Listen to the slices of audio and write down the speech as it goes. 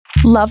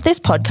Love this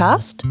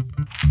podcast?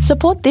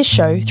 Support this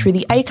show through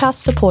the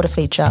Acast supporter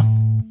feature.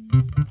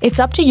 It's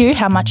up to you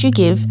how much you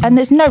give, and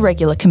there's no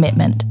regular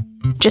commitment.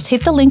 Just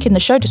hit the link in the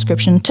show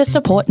description to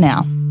support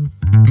now.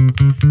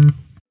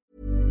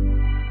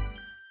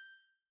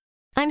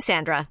 I'm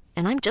Sandra,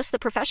 and I'm just the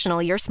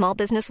professional your small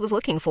business was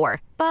looking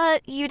for.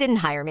 But you didn't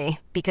hire me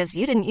because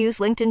you didn't use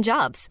LinkedIn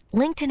Jobs.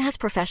 LinkedIn has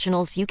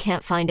professionals you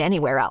can't find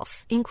anywhere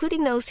else,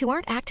 including those who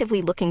aren't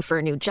actively looking for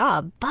a new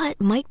job,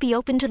 but might be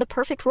open to the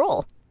perfect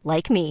role,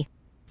 like me.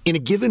 In a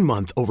given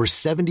month, over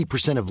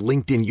 70% of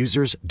LinkedIn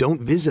users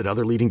don't visit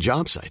other leading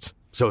job sites.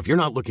 So if you're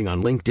not looking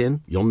on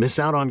LinkedIn, you'll miss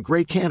out on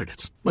great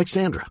candidates like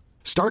Sandra.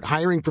 Start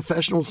hiring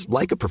professionals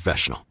like a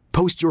professional.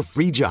 Post your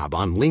free job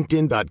on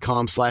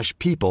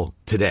linkedin.com/people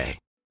today.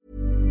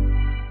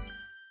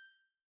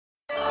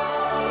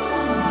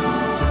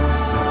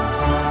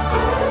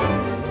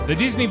 The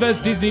Disney vs.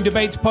 Disney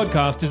Debates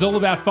podcast is all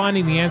about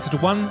finding the answer to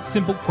one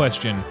simple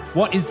question.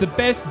 What is the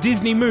best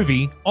Disney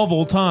movie of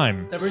all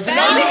time?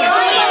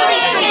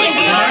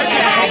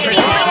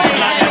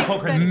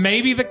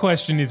 Maybe the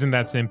question isn't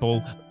that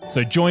simple.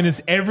 So join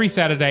us every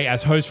Saturday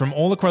as hosts from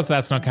all across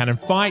That's Not Canon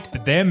fight for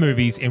their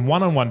movies in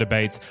one-on-one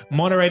debates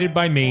moderated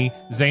by me,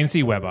 Zane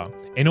C. Weber,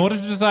 in order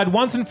to decide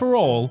once and for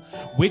all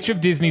which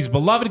of Disney's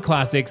beloved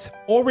classics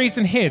or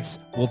recent hits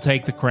will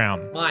take the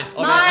crown. Mine.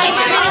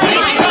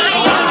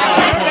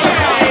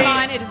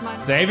 It is mine.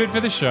 Save it for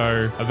the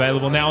show.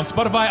 Available now on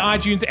Spotify,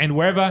 iTunes, and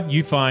wherever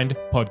you find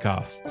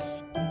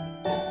podcasts.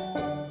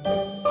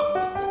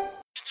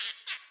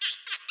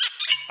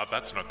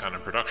 That's Not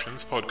Canon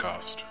Productions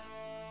podcast.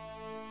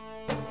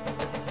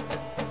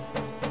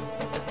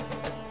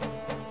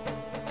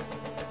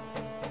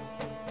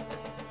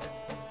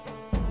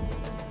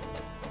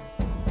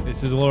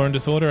 This is Law and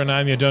Disorder, and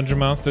I'm your Dungeon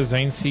Master,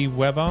 Zane C.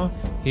 Weber.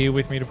 Here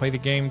with me to play the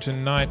game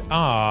tonight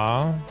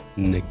are...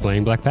 Nick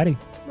playing Black Patty.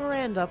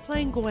 Miranda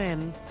playing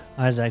Gwen.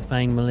 Isaac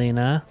playing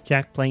Melina.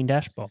 Jack playing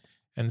Dashbot.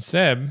 And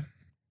Seb.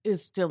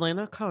 Is still in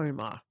a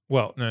coma.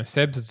 Well, no,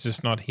 Seb's is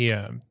just not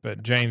here,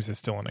 but James is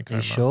still in a coma.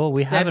 You sure?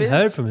 We haven't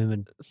heard from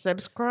him.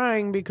 Seb's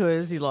crying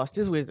because he lost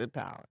his wizard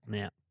power.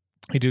 Yeah.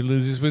 He did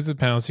lose his wizard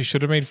powers. He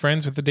should have made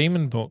friends with the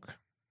demon book.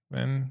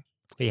 Then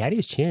he had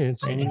his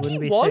chance. I And think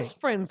wouldn't he be was sick.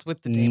 friends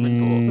with the demon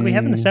book. So we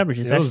haven't established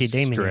it's It was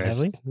actually a demon yet, have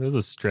we? It was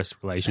a stressed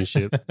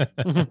relationship.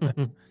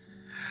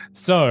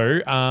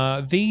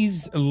 So,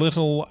 these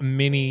little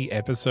mini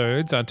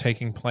episodes are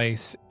taking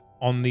place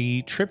on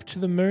the trip to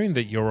the moon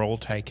that you're all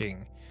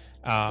taking.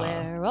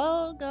 We're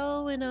all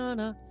going on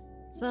a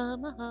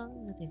summer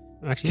holiday.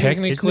 Actually,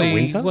 Technically, isn't it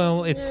winter?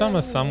 well, it's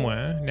summer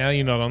somewhere. Now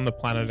you're not on the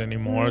planet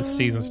anymore.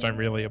 Seasons don't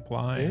really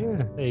apply.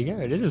 Yeah, there you go.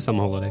 It is a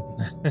summer holiday.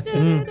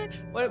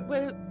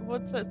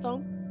 What's that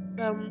song?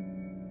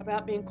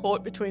 About being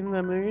caught between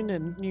the moon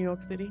and New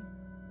York City?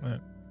 Fly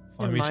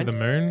Never me to mind. the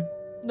moon?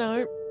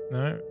 No,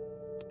 No?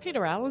 it's a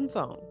Peter Allen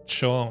song.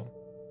 Sure.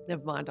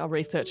 Never mind, I'll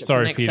research it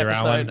Sorry, for next Peter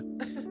episode.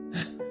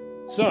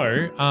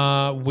 So,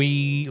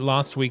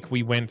 last week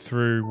we went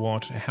through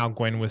how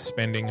Gwen was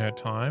spending her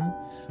time,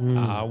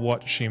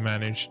 what she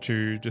managed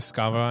to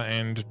discover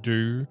and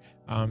do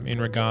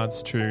in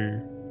regards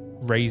to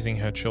raising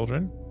her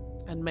children.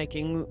 And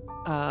making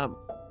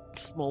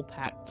small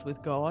pacts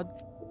with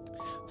gods.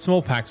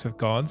 Small pacts with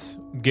gods,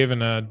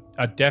 given a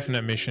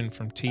definite mission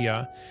from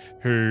Tia,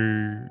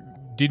 who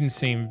didn't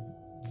seem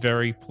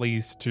very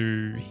pleased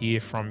to hear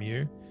from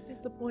you.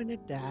 Disappointed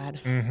dad.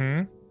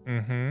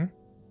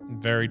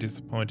 Very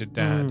disappointed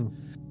dad.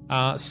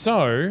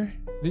 So,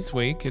 this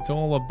week it's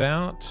all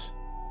about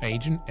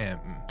Agent M.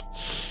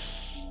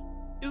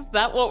 Is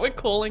that what we're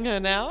calling her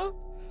now?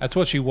 That's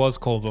what she was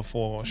called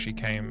before she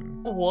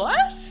came.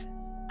 What?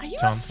 Are you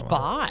a Tantalum.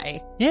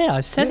 spy? Yeah,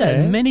 I've said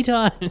that many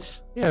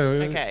times. Yeah.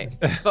 Okay.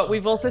 But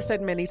we've also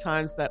said many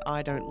times that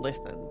I don't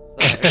listen.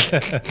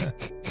 So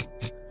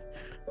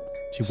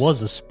She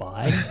was a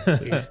spy.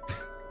 The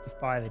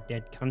spy of a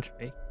dead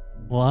country.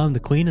 Well, I'm the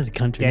queen of the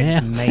country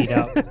Dead now. made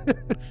up.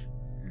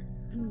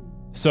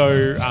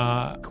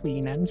 So,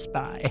 Queen and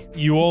spy.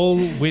 you all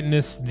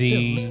witnessed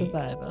the Silver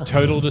survivor.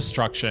 total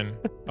destruction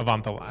of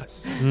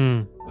Anthalas.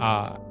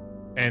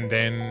 And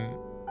then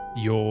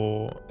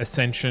your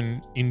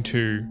ascension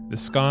into the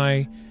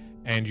sky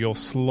and your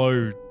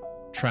slow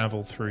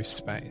travel through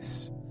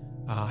space.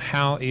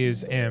 How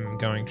is M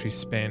going to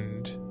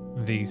spend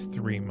these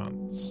 3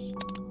 months?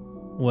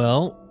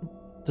 Well,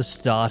 for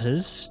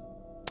starters,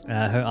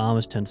 her arm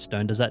is turned to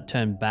stone. Does that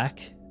turn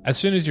back? As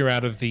soon as you're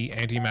out of the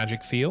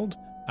anti-magic field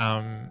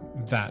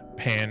that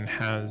Pan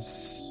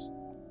has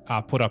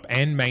put up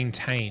and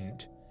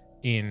maintained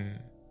in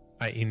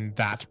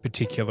that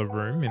particular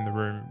room, in the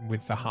room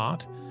with the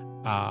heart,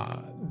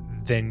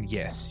 then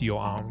yes, your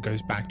arm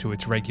goes back to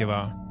its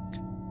regular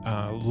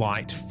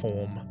light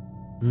form.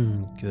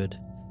 Good.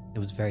 It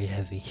was very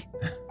heavy.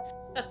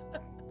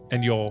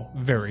 And you're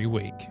very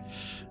weak.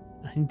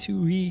 I'm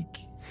too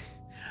weak.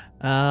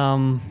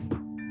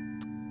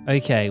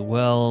 Okay,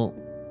 well,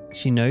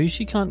 she knows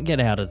she can't get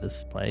out of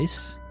this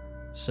place,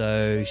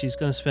 so she's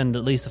going to spend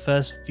at least the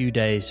first few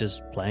days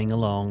just playing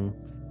along,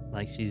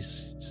 Like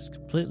she's just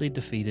completely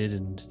defeated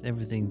and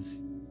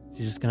she's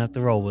just going to have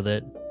to roll with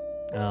it.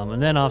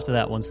 And then after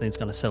that, once things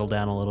kind of settle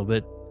down a little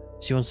bit,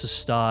 she wants to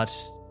start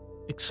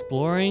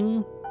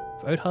exploring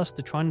for Oathusk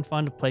to try and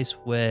find a place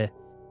where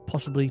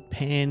possibly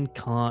Pan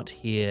can't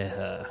hear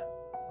her.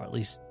 Or at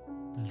least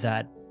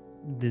that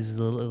there's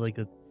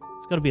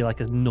it's got to be like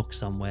a nook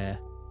somewhere.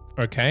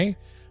 Okay.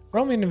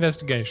 Roll me an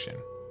investigation.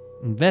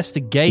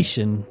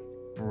 Investigation?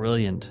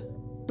 Brilliant.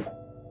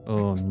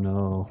 Oh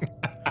no.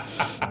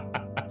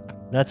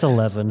 That's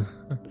 11.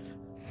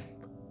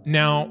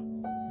 Now,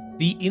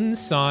 the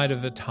inside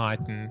of the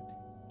Titan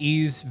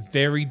is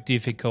very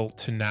difficult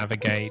to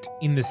navigate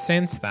in the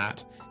sense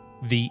that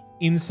the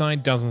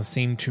inside doesn't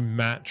seem to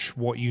match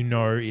what you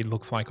know it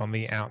looks like on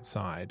the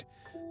outside.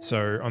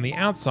 So on the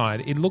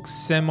outside, it looks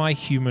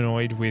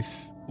semi-humanoid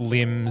with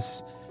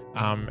limbs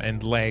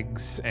and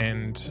legs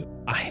and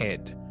a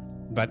head.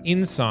 But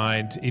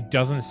inside, it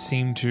doesn't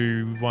seem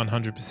to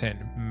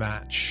 100%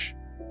 match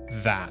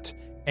that.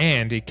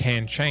 And it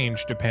can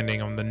change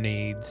depending on the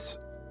needs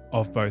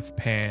of both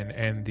Pan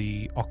and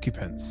the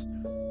occupants.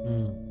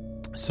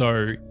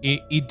 So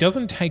it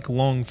doesn't take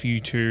long for you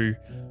to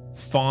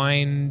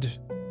find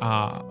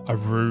a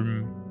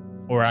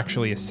room, or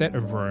actually a set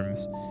of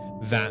rooms,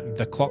 that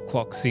the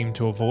clock seem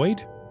to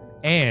avoid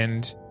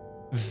and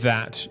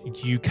that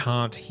you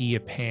can't hear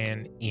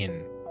Pan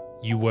in.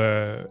 You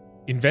were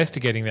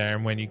investigating there,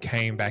 and when you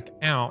came back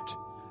out,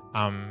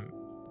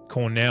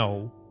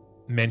 Cornell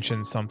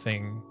mentioned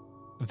something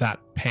that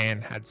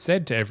Pan had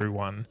said to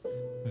everyone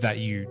that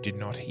you did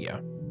not hear.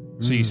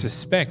 So you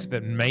suspect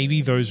that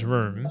maybe those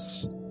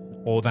rooms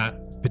or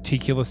that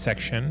particular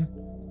section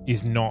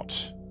is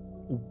not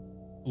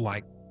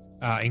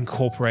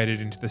incorporated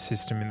into the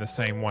system in the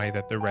same way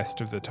that the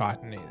rest of the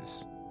Titan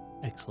is.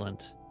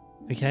 Excellent.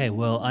 Okay,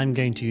 well, I'm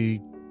going to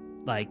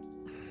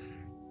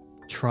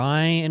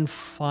try and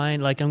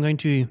find what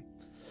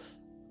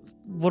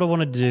I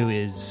want to do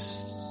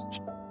is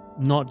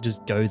not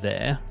just go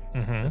there.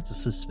 That's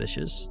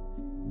suspicious.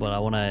 But I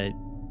want to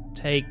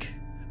take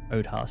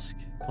Oathusk,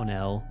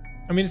 Cornell.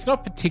 I mean, it's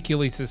not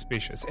particularly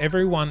suspicious.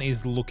 Everyone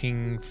is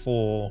looking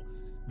for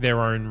their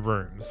own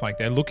rooms. Like,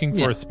 they're looking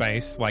for a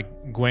space.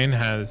 Like, Gwen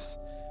has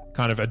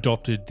kind of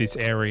adopted this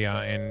area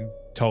and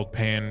told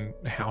Pan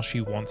how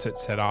she wants it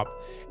set up,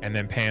 and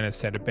then Pan has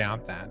said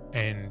about that.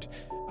 And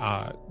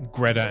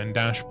Greta and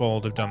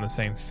Dashbold have done the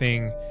same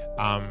thing.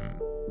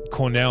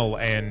 Cornell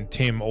and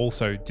Tim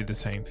also did the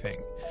same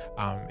thing.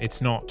 It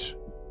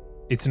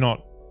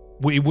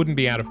wouldn't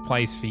be out of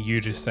place for you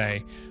to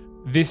say,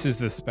 this is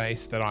the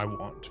space that I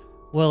want.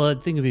 Well, I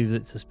think it'd be a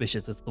bit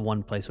suspicious. It's the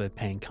one place where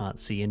Pan can't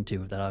see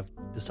into that I've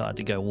decided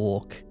to go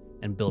walk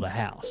and build a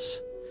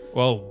house.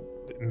 Well,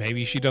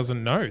 maybe she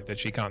doesn't know that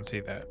she can't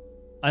see that.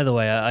 Either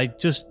way, I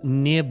just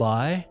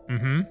nearby,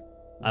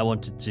 I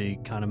wanted to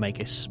kind of make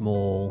a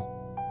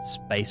small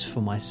space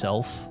for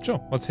myself. Sure.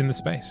 What's in the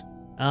space?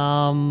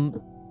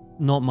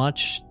 Not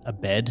much. A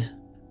bed,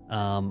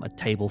 a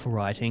table for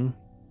writing,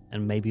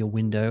 and maybe a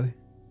window.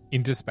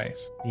 Into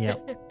space. Yeah.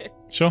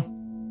 Sure.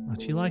 Well,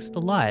 she likes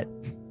the light.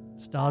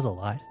 Stars are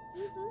light.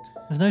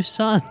 There's no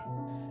sun.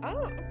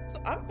 Oh,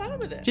 I'm fine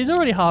with it. She's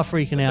already half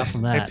freaking out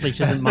from that. Hopefully she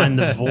doesn't mind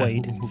the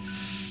void.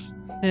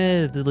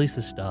 Yeah, at least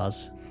the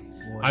stars.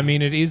 I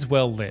mean, it is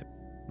well lit.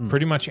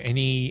 Pretty much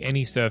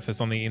any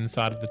surface on the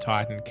inside of the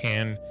Titan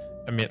can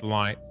emit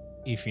light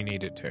if you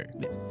need it to.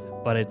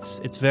 But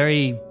it's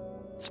very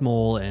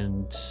small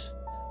and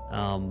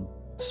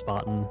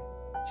Spartan.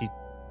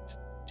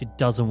 She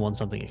doesn't want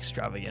something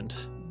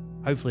extravagant.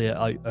 Hopefully,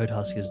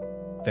 Oathusk is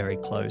very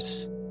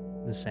close,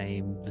 in the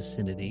same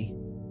vicinity.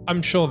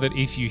 I'm sure that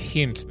if you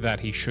hint that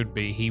he should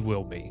be, he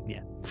will be.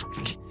 Yeah.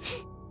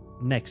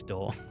 Next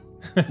door.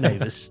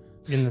 Neighbors.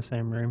 In the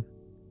same room.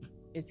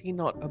 Is he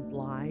not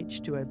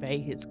obliged to obey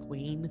his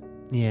queen?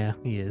 Yeah,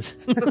 he is.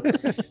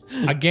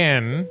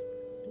 Again,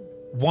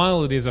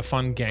 while it is a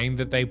fun game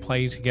that they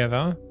play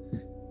together,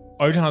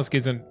 Oathusk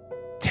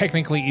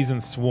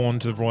isn't sworn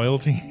to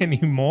royalty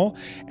anymore,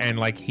 and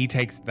he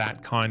takes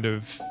that kind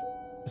of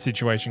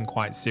situation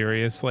quite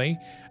seriously.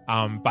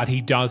 But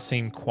he does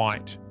seem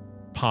quite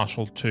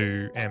partial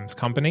to M's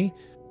company,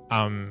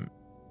 and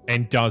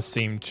does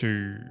seem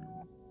to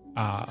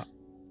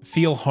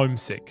feel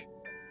homesick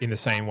in the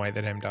same way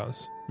that M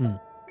does.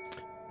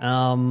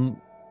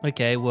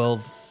 Okay, well,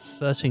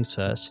 first things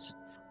first,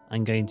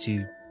 I'm going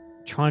to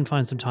try and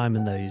find some time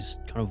in those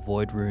kind of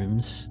void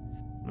rooms,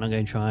 and I'm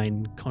going to try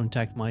and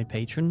contact my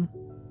patron.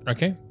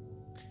 Okay.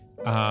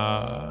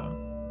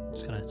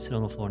 Just going to sit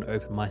on the floor and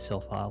open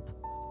myself up.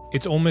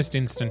 It's almost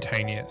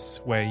instantaneous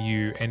where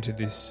you enter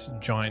this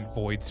giant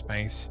void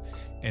space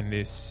and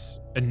this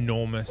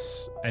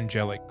enormous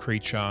angelic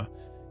creature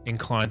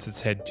inclines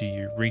its head to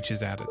you,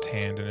 reaches out its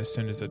hand, and as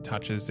soon as it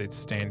touches, it's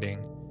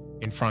standing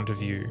in front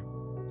of you,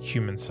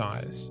 human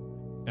size,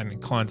 and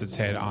inclines its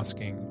head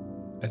asking,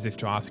 as if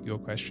to ask you a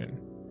question,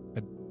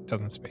 but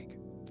doesn't speak.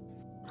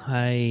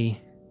 I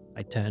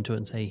turn to it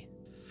and say,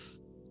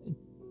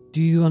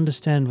 do you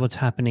understand what's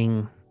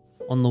happening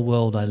on the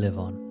world I live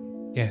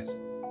on? Yes,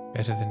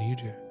 better than you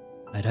do.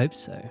 I'd hope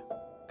so,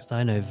 because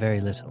I know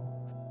very little.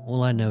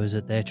 All I know is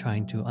that they're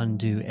trying to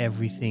undo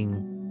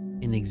everything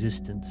in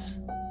existence.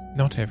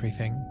 Not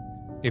everything.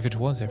 If it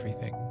was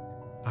everything,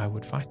 I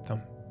would fight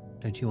them.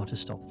 Don't you want to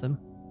stop them?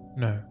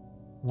 No,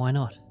 Why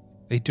not?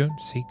 they don't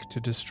seek to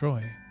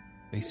destroy.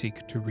 They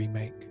seek to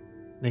remake.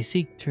 They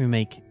seek to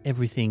make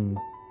everything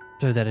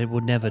so that it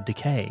would never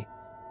decay.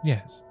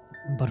 Yes.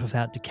 But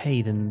without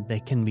decay, then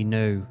there can be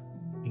no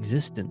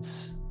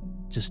existence,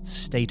 just a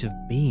state of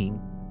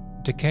being.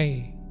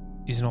 Decay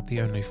is not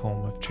the only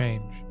form of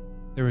change.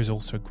 There is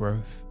also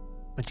growth.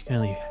 But you can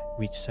only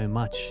reach so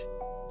much.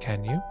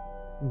 Can you?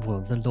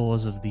 Well, the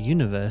laws of the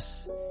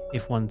universe,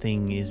 if one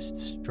thing is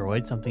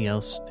destroyed, something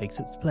else takes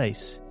its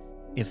place.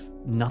 If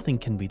nothing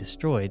can be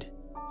destroyed,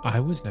 I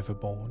was never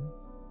born,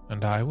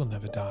 and I will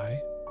never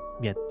die.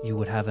 yet you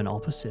would have an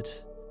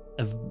opposite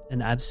of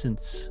an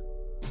absence.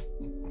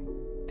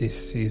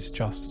 This is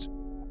just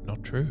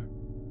not true.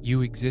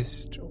 You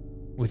exist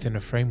within a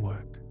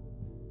framework.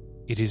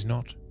 It is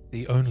not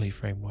the only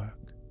framework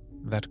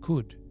that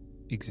could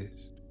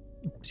exist.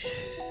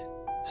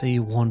 So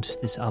you want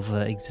this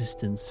other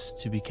existence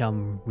to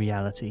become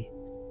reality?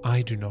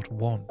 I do not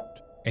want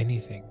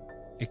anything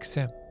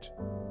except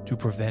to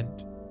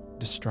prevent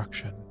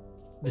destruction.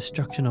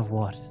 Destruction of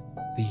what?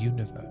 The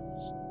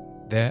universe.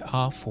 There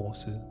are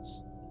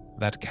forces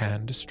that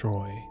can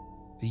destroy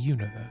the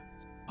universe.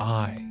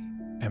 I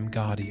am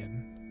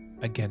guardian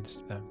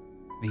against them.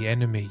 The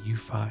enemy you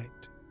fight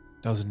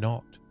does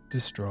not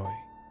destroy,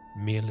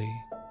 merely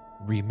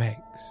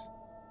remakes.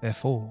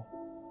 Therefore,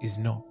 is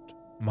not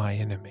my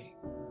enemy,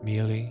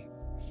 merely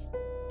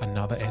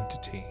another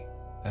entity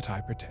that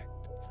I protect.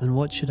 Then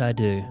what should I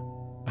do?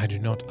 I do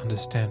not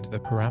understand the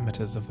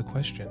parameters of the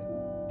question.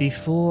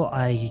 Before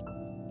I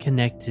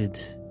connected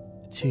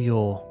to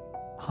your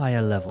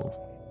higher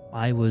level,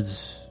 I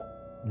was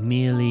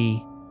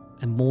merely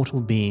a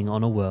mortal being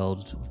on a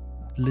world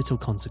of little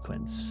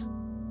consequence.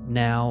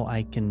 Now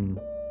I can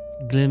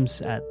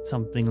glimpse at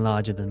something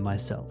larger than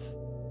myself.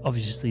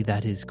 Obviously,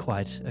 that is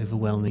quite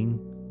overwhelming.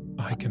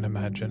 I can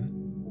imagine.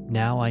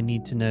 Now I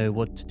need to know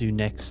what to do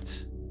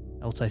next,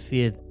 else I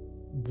fear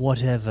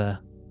whatever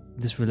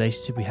this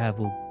relationship we have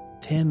will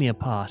tear me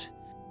apart.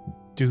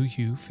 Do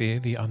you fear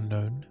the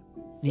unknown?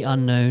 The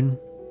unknown?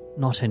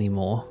 Not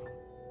anymore.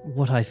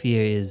 What I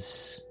fear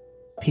is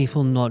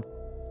people not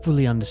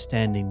fully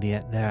understanding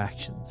their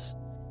actions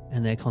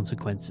and their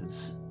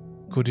consequences.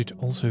 Could it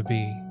also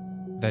be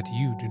that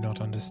you do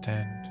not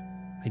understand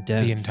I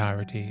don't. the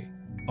entirety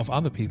of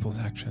other people's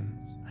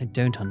actions? I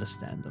don't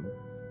understand them.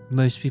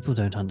 Most people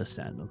don't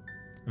understand them.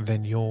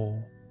 Then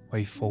your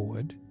way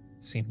forward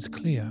seems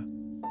clear: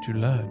 to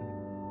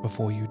learn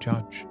before you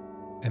judge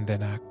and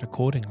then act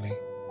accordingly.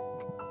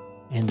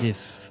 And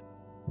if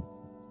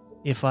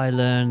I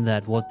learn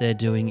that what they're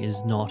doing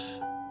is not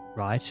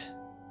right,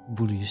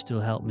 will you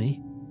still help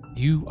me?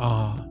 You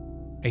are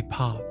a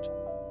part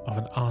of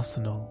an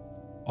arsenal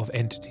of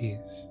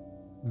entities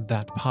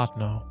that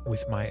partner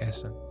with my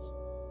essence.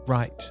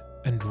 Right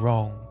and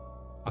wrong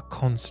are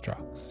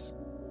constructs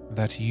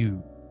that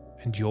you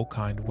and your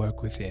kind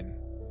work within.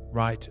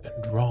 Right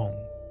and wrong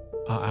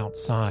are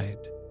outside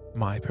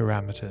my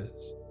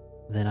parameters.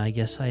 Then I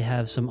guess I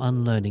have some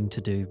unlearning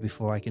to do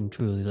before I can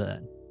truly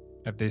learn.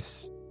 At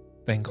this,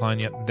 they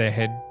incline their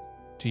head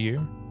to you,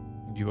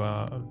 and you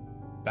are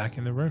back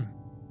in the room.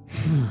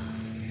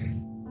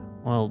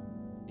 Well,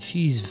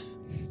 she's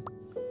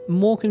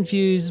more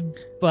confused,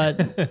 but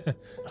a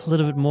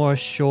little bit more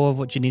sure of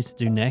what she needs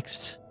to do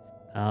next.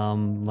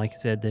 Like I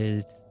said,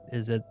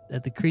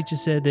 the creature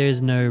said there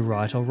is no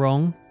right or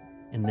wrong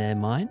in their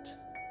mind.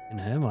 In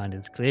her mind,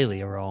 it's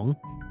clearly a wrong.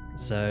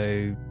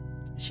 So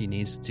she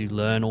needs to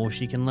learn all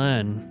she can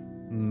learn,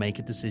 make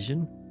a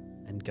decision,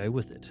 and go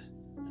with it.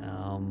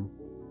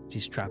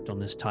 She's trapped on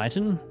this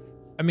Titan.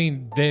 I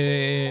mean,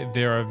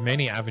 there are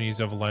many avenues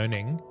of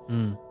learning.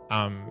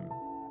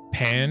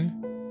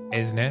 Pan,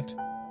 Esnet,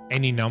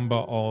 any number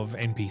of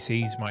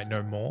NPCs might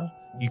know more.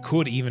 You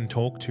could even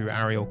talk to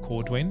Ariel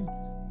Cordwin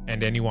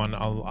and anyone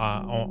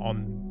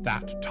on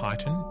that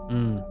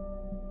Titan.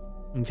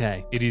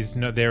 Okay. It is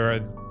no.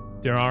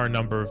 There are a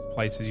number of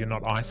places you're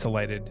not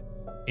isolated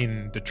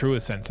in the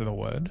truest sense of the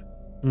word.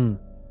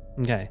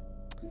 Okay.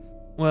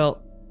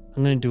 Well,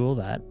 I'm going to do all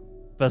that.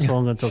 First of all,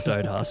 I'm going to talk to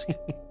Oathusk.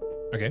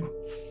 Okay.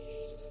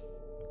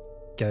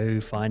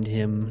 Go find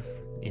him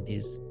in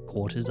his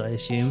quarters, I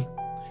assume.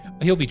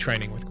 He'll be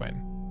training with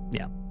Gwen.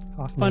 Yeah.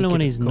 Half Find out when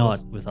naked, he's of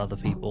course. not with other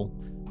people.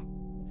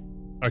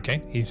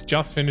 Okay, he's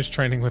just finished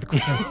training with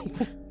Gwen.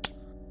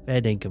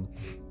 Fair dinkum.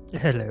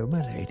 Hello,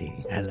 my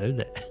lady. Hello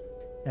there.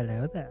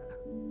 Hello there.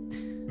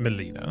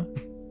 Melina.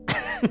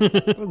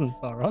 Wasn't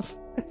far off.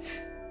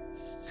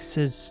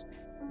 Says,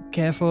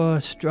 care for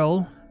a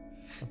stroll?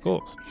 Of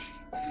course.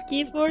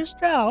 Give for a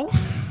stroll.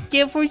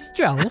 Care for a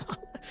stroll?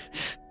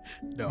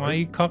 No. Why are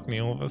you cockney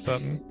all of a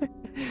sudden?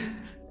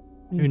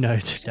 Who knows?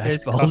 It's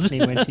That's bold. Cockney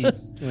when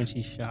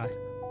she's shy.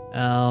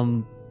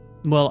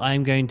 Well,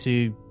 I'm going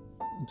to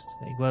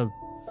say, well,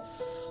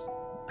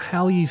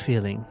 how are you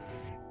feeling?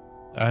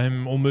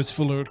 I'm almost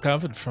fully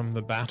recovered from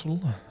the battle.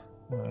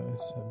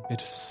 It's a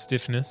bit of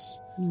stiffness.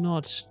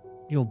 Not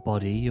your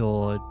body,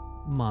 your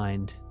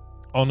mind.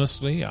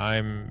 Honestly,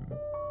 I'm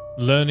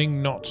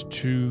learning not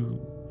to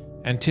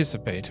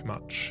anticipate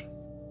much.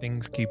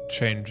 Things keep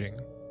changing.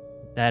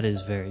 That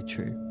is very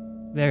true.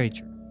 Very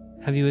true.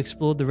 Have you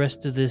explored the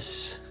rest of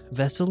this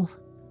vessel?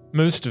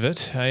 Most of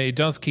it. It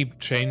does keep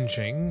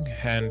changing,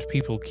 and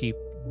people keep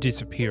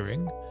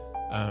disappearing.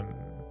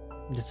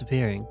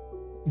 Disappearing?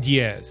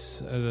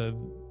 Yes.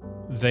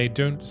 They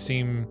don't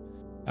seem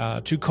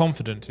too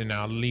confident in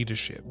our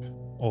leadership,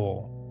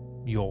 or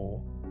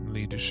your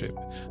leadership.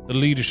 The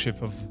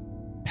leadership of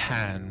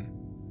Pan.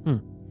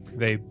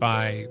 They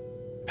buy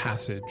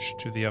passage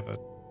to the other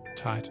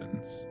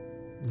Titans.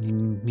 You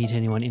meet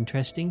anyone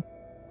interesting?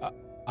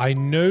 I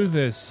know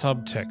there's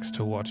subtext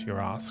to what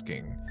you're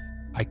asking.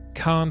 I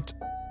can't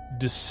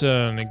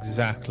discern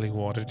exactly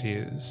what it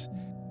is.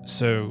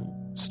 So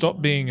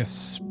stop being a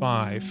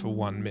spy for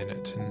 1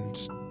 minute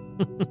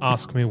and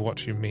ask me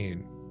what you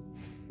mean.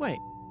 Wait,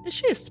 is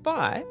she a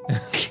spy?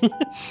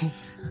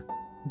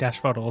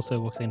 Dashbot also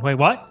walks in. Wait,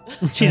 what?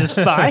 She's a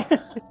spy?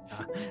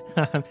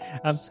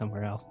 I'm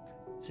somewhere else.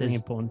 Saying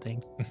important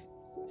things.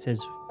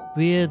 Says,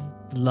 we're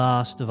the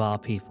last of our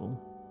people,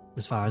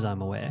 as far as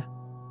I'm aware.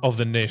 Of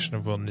the nation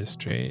of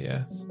Wilnistria,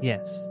 yes.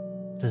 Yes.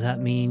 Does that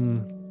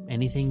mean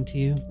anything to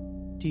you?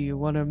 Do you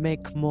want to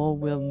make more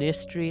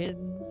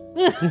Wilnistrians?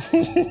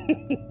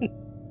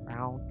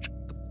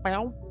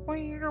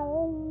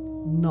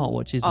 Not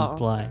what she's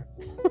implying.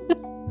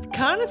 It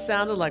kind of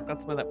sounded like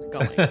that's where that was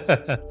going.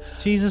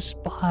 She's a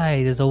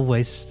spy. There's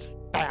always...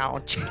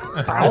 Have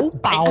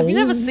you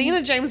never seen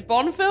a James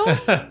Bond film?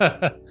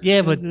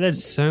 Yeah, but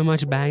There's so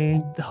much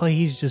banging. oh,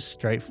 he's just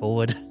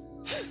straightforward.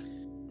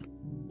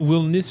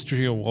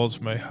 Wilnistria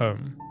was my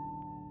home,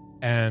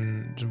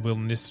 and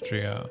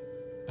Wilnistria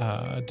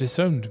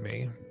disowned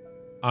me.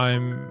 I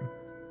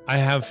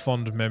have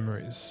fond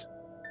memories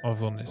of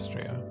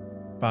Wilnistria,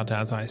 but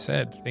as I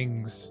said,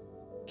 things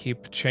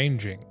keep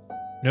changing.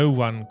 No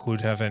one could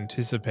have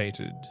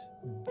anticipated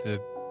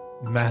the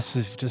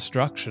massive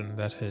destruction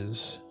that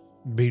has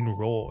been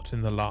wrought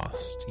in the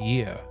last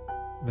year.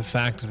 The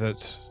fact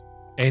that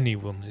any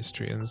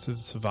Wilnistrians have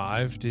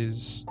survived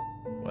is,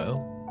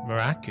 well,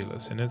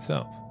 miraculous in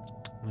itself.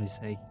 What do you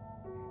say?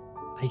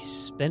 I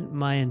spent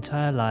my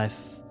entire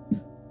life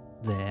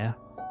there.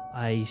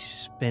 I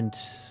spent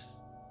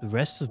the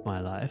rest of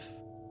my life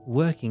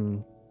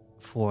working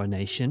for a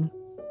nation,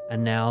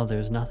 and now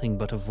there's nothing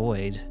but a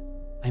void.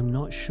 I'm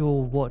not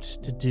sure what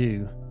to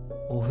do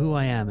or who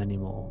I am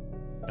anymore.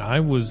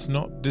 I was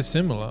not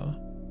dissimilar.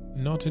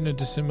 Not in a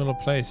dissimilar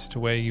place to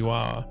where you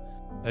are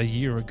a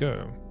year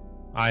ago.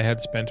 I had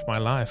spent my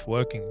life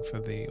working for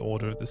the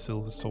Order of the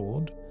Silver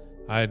Sword.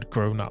 I had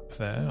grown up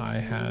there. I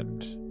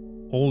had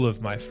all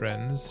of my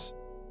friends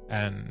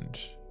and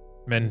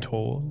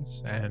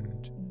mentors,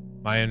 and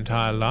my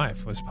entire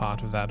life was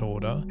part of that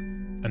order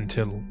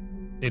until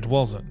it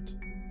wasn't.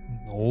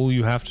 All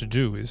you have to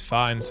do is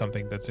find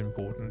something that's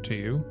important to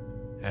you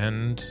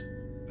and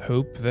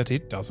hope that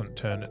it doesn't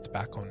turn its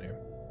back on you.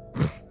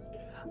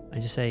 I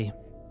just say,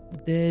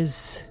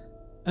 there's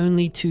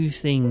only two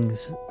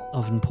things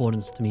of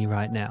importance to me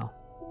right now.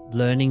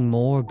 Learning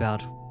more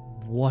about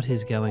what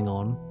is going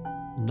on,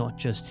 not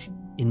just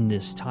in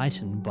this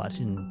Titan, but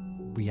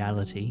in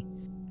reality,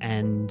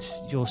 and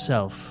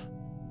yourself,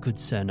 good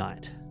Sir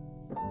Knight.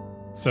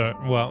 So,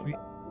 well,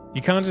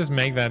 you can't just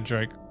make that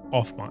joke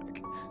off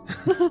mic.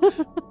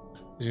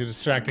 You're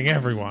distracting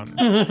everyone.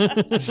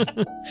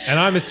 And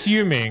I'm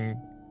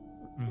assuming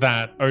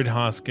that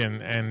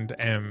Odharskin and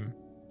M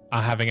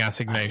are having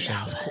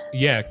assignations.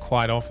 Yeah,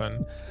 quite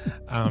often.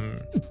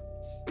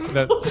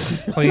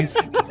 Please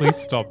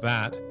stop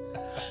that.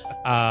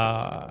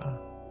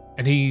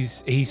 And he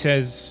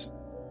says,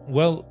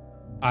 well,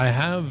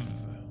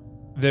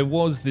 there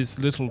was this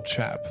little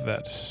chap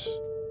that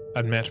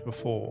I'd met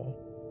before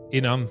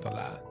in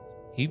Unthalat.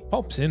 He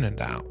pops in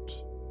and out.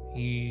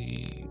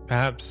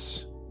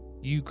 Perhaps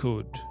you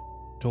could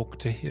talk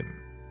to him.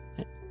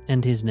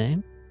 And his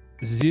name?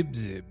 Zib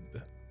Zib.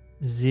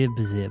 Zib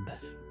Zib.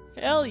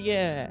 Hell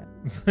yeah.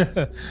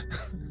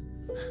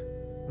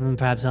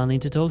 Perhaps I'll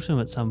need to talk to him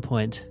at some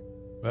point.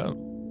 Well,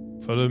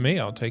 follow me.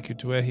 I'll take you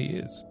to where he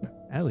is.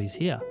 Oh, he's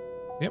here.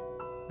 Yep.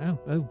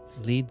 Oh,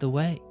 lead the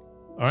way.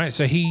 All right,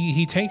 so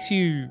he takes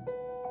you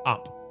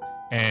up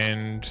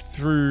and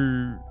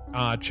through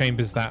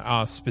chambers that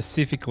are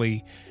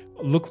specifically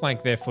look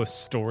like they're for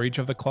storage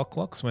of the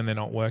clocks when they're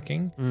not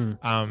working.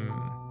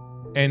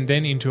 And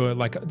then into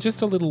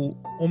just a little,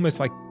 almost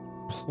like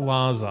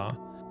plaza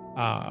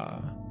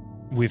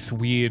with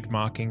weird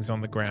markings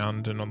on the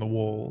ground and on the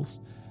walls.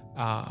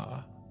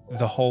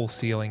 The whole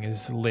ceiling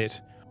is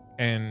lit,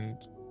 and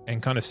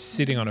kind of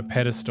sitting on a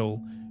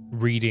pedestal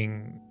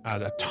reading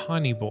a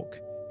tiny book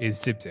is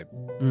Zib Zib.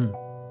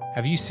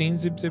 Have you seen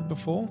Zib Zib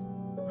before?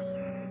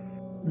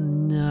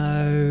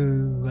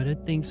 No, I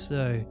don't think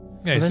so.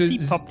 Yeah, Unless so he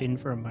popped in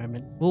for a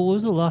moment. Well, what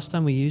was the last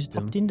time we used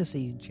him? Popped in to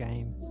see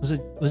James. Was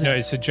it? no,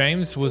 so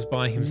James was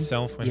by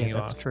himself when Yeah, he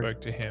that's last true.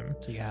 spoke to him.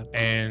 So you have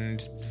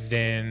And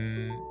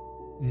then,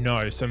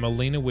 no, so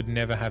Melina would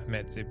never have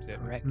met Zip Zip.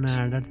 correct. No,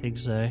 I don't think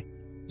so.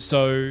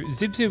 So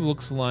Zip Zip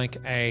looks like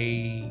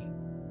a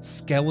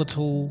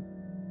skeletal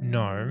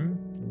gnome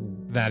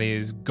that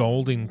is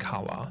gold in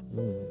color,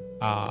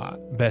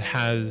 but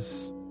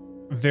has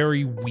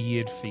very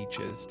weird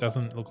features.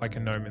 Doesn't look like a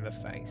gnome in the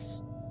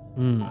face,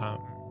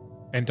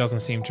 and doesn't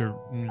seem to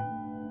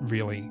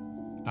really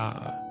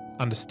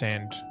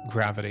understand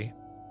gravity.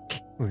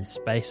 We're in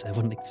space. I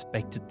wouldn't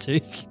expect it to.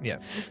 Yeah.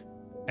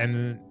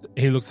 And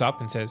he looks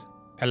up and says,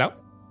 "Hello,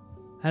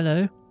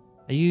 Hello,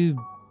 are you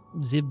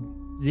Zib?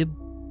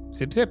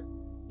 Zip Zip.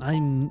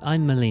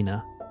 I'm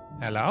Melina.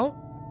 Hello,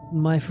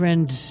 My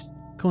friend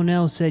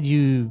Cornell said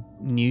you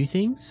knew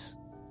things.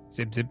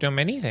 Zip Zip. Know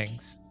many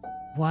things.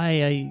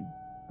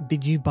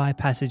 Did you buy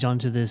passage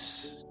onto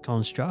this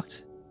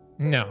construct?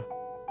 No,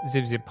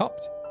 Zip Zip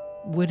popped.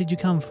 Where did you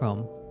come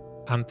from?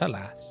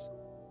 Anthalas.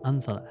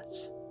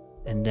 Unthalas.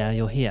 And now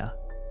you're here.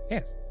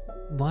 Yes.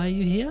 Why are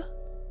you here?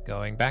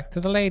 Going back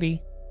to the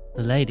lady.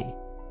 The lady.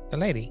 The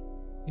lady.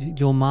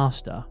 Your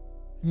master.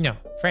 No,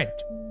 friend.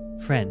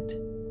 Friend.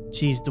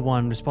 She's the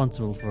one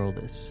responsible for all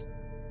this.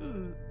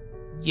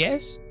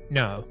 Yes.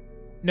 No.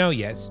 No.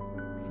 Yes.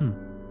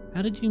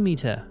 How did you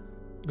meet her?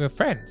 We're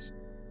friends.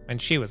 When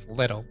she was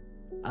little.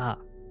 Ah,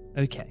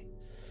 okay.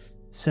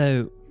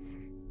 So,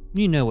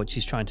 you know what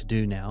she's trying to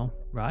do now,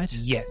 right?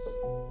 Yes.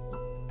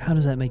 How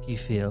does that make you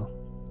feel?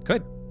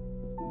 Good.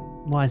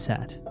 Why is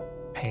that?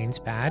 Pain's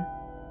bad.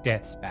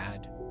 Death's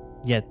bad.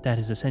 Yet that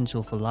is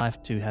essential for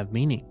life to have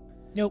meaning.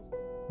 Nope.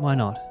 Why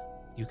not?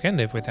 You can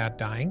live without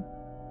dying,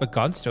 but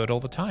gods do it all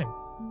the time.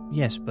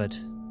 Yes, but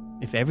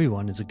if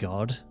everyone is a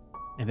god,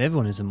 if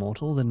everyone is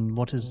immortal, then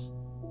what is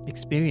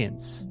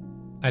experience?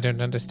 I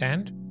don't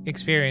understand.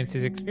 Experience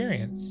is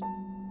experience.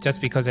 Just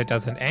because it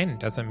doesn't end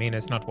doesn't mean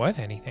it's not worth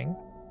anything.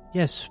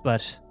 Yes,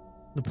 but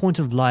the point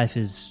of life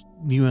is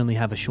you only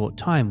have a short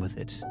time with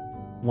it.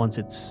 Once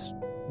it's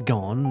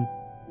gone,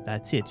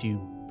 that's it.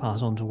 You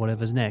pass on to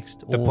whatever's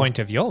next. The point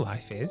of your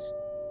life is,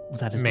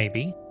 that is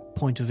maybe, the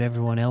point of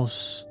everyone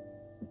else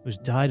who's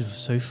died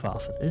so far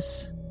for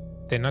this.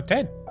 they're not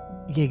dead.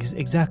 Yeah,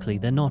 exactly.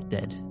 They're not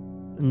dead,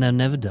 and they'll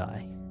never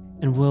die.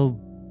 And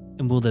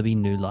will there be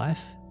new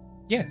life?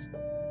 Yes.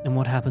 And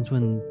what happens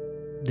when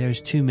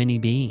there's too many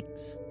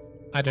beings?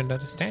 I don't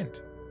understand.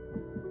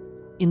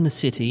 In the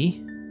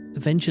city,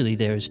 eventually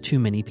there is too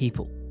many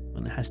people,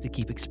 and it has to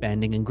keep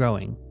expanding and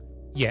growing.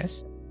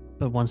 Yes.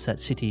 But once that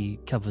city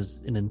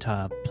covers an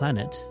entire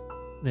planet,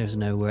 there's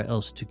nowhere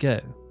else to go.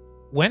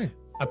 When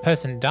a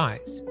person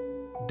dies,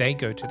 they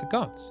go to the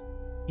gods.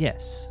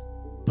 Yes,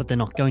 but they're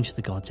not going to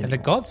the gods And anymore.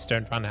 the gods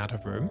don't run out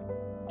of room,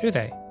 do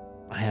they?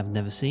 I have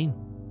never seen.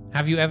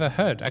 Have you ever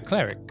heard a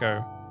cleric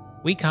go,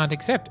 "We can't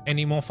accept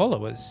any more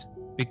followers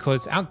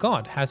because our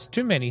god has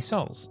too many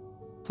souls.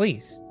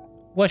 Please,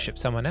 worship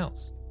someone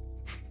else."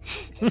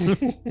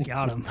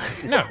 Got him.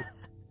 No.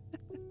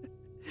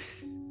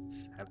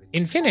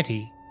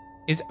 Infinity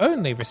is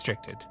only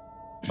restricted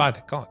by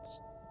the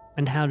gods.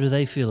 And how do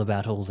they feel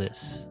about all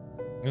this?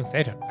 No,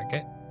 they don't like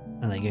it.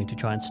 Are they going to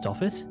try and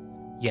stop it?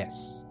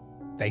 Yes.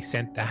 They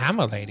sent the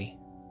Hammer Lady.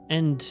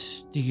 And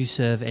do you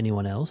serve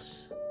anyone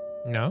else?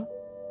 No?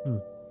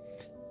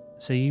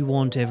 So you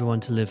want everyone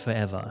to live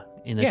forever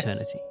in Yes.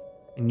 eternity?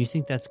 And you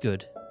think that's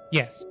good?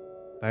 Yes.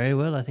 Very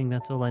well, I think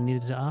that's all I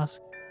needed to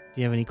ask.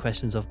 Do you have any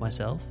questions of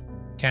myself?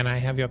 Can I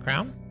have your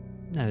crown?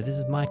 No, this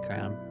is my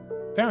crown.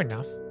 Fair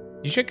enough.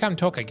 You should come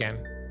talk again.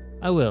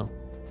 I will.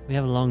 We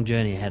have a long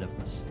journey ahead of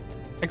us.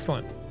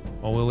 Excellent.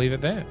 Well, we'll leave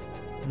it there.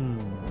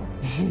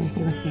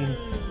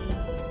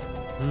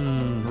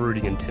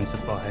 Brooding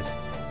intensifies.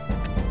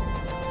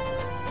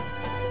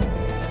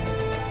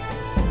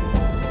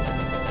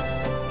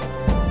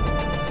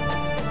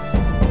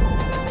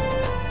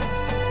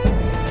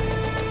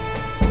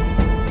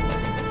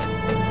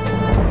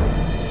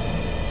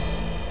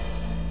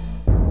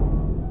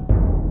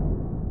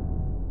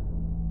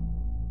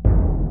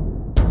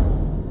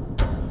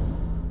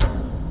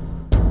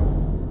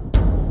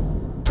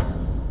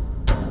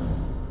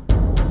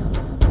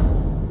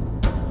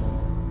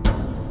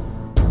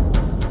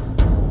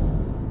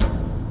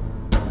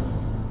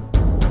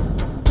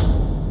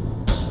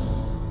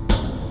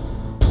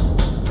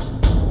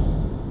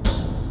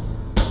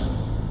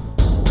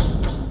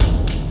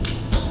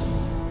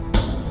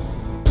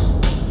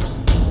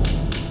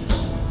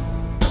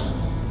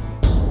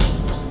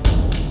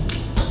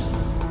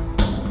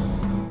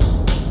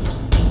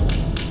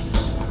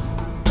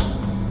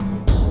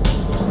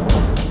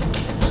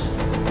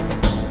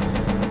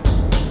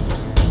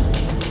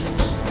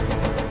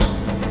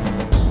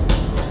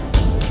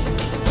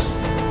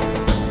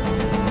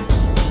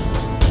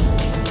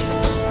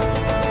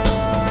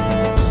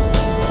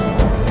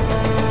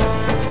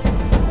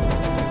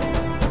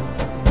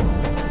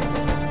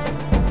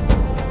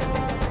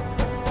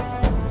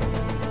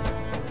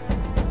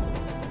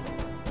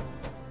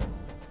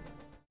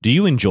 Do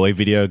you enjoy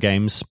video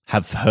games,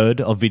 have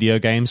heard of video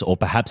games, or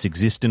perhaps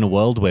exist in a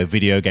world where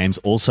video games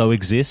also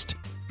exist?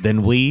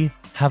 Then we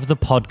have the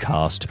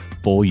podcast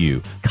for you.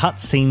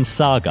 Cutscene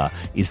Saga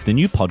is the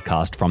new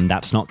podcast from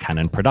That's Not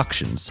Canon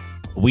Productions.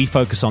 We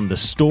focus on the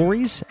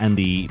stories and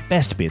the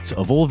best bits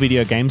of all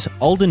video games,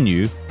 old and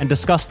new, and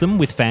discuss them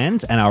with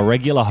fans and our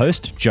regular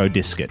host, Joe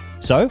Diskett.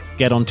 So,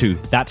 get onto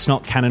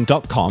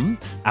that'snotcanon.com,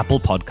 Apple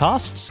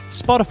Podcasts,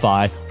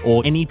 Spotify,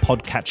 or any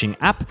podcatching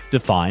app to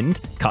find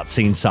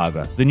Cutscene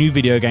Saga, the new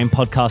video game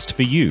podcast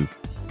for you.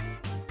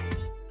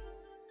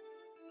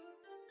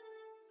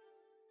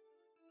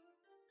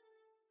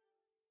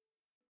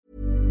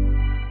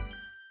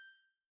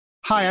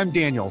 Hi, I'm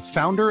Daniel,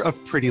 founder of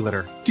Pretty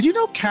Litter. Did you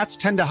know cats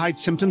tend to hide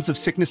symptoms of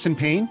sickness and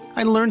pain?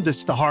 I learned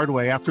this the hard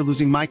way after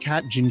losing my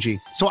cat, Gingy.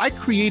 So I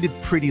created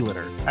Pretty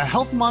Litter, a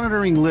health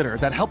monitoring litter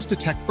that helps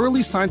detect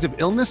early signs of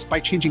illness by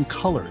changing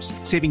colors,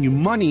 saving you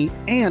money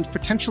and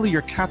potentially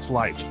your cat's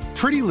life.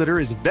 Pretty Litter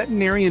is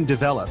veterinarian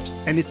developed,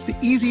 and it's the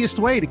easiest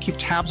way to keep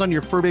tabs on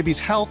your fur baby's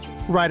health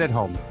right at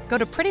home. Go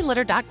to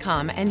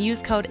prettylitter.com and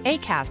use code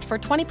ACAST for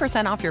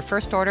 20% off your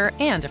first order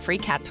and a free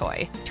cat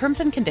toy.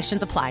 Terms and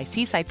conditions apply.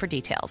 See site for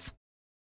details.